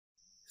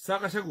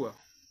Gachagua,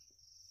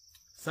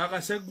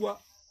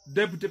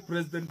 Deputy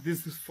President,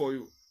 this is for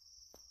you.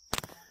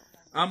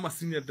 I'm a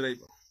senior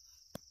driver.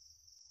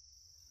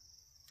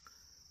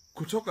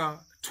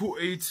 Kutoka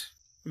 28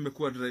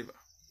 nimekuwa driver.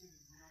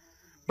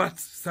 But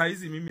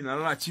saizi mimi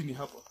nalala chini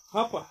hapa.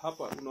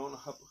 Hapa unaona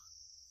hapa.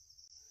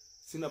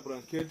 Sina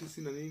blanketi,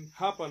 sina nini.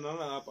 Hapa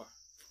nalala hapa.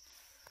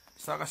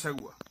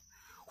 Gachagua.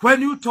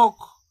 When you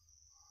talk,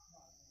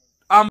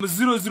 I'm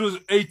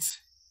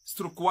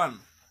 008/1.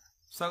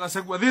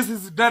 Gachagua, this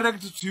is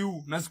direct to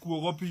you.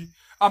 Nasikuogopi.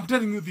 I'm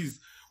telling you this.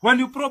 When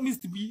you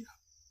promised the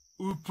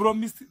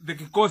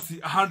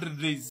Kikosi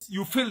 100 days,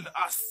 you failed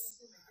us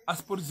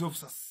as police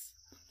officers.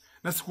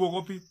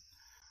 Nasikuogopi.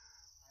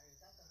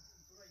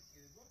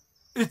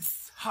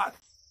 It's hard.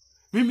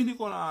 Mimi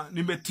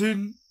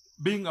nimetrain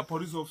being a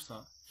police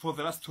officer for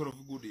the last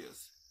 12 good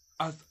years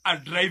as a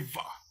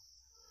driver.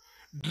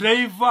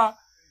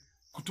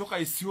 Kutoka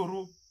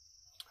Isiolo,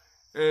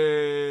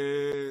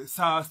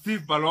 Sir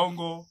Steve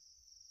Balongo,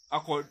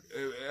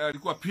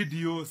 alikuwa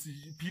PDO,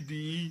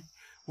 PDE,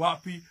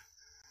 wapi,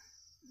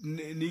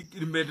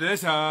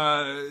 nimedresha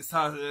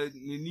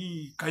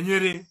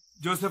Kanyere,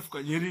 Joseph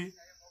Kanyere,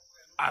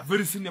 a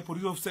very senior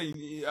police officer,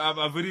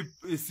 a very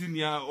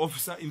senior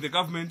officer in the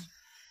government.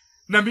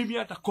 Na mimi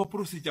hata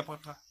corporal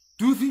sijapata.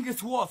 Do you think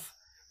it's worth?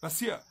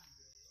 Nasia.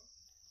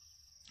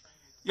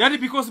 Yani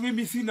because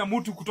mimi sina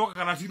mtu kutoka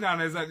Karatina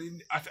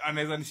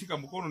anaweza nishika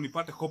mkono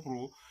nipate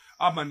corporal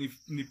ama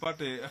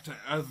nipate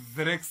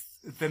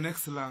the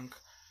next rank.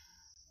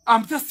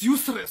 I'm just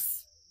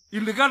useless.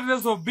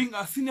 Regardless of being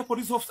a senior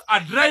police officer, a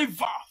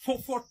driver for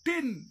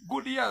 14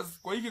 good years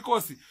kwa hiki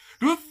kosi.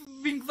 Do you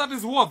think that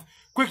is worth?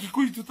 Kwa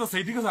Kikuyu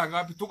tutasaidika saa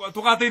ngapi?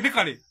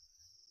 Tukataidikale.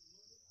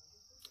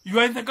 You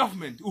are in the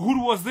government.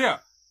 Uhuru was there.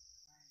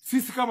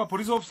 Sisi kama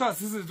police officer,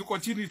 sisi tuko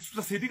chini,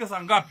 tutasaidika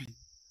saa ngapi?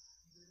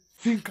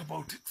 Think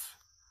about it.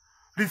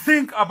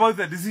 Rethink about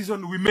the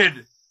decision we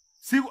made.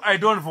 See, I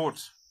don't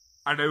vote.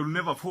 And I will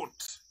never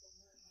vote.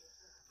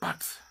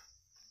 But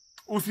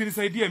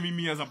usinisaidia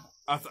mimi as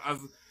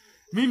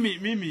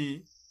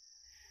mimi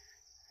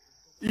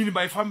in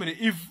my family,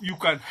 if you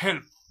can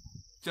help,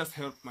 just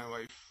help my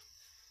wife.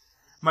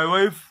 My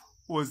wife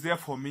was there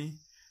for me.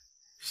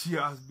 She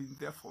has been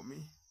there for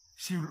me.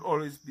 She will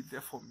always be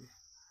there for me.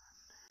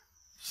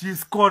 She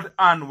is called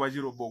Anne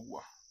Wajiro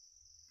Bogwa.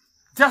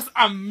 Just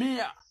a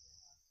mere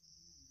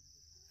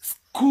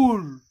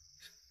school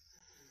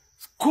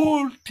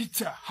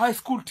teacher, high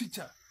school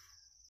teacher,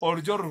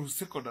 or Joro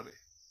secondary.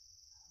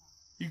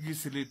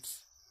 Igisilate.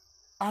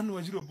 Anne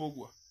Wajiro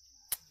Bogwa.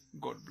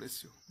 God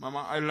bless you.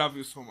 Mama, I love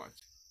you so much.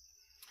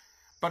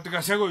 But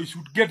Gachagua, you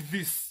should get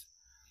this.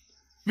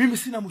 Mimi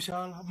sina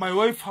mshahara. My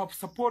wife have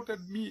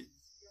supported me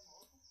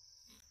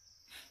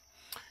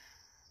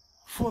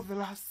for the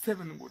last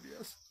 7 good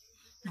years.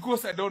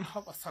 Because I don't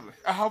have a salary.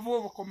 I have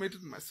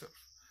overcommitted myself.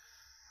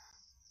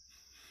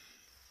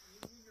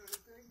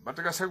 But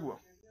Gachagua,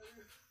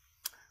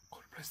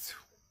 God bless you.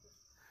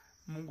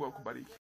 Mungu akubariki.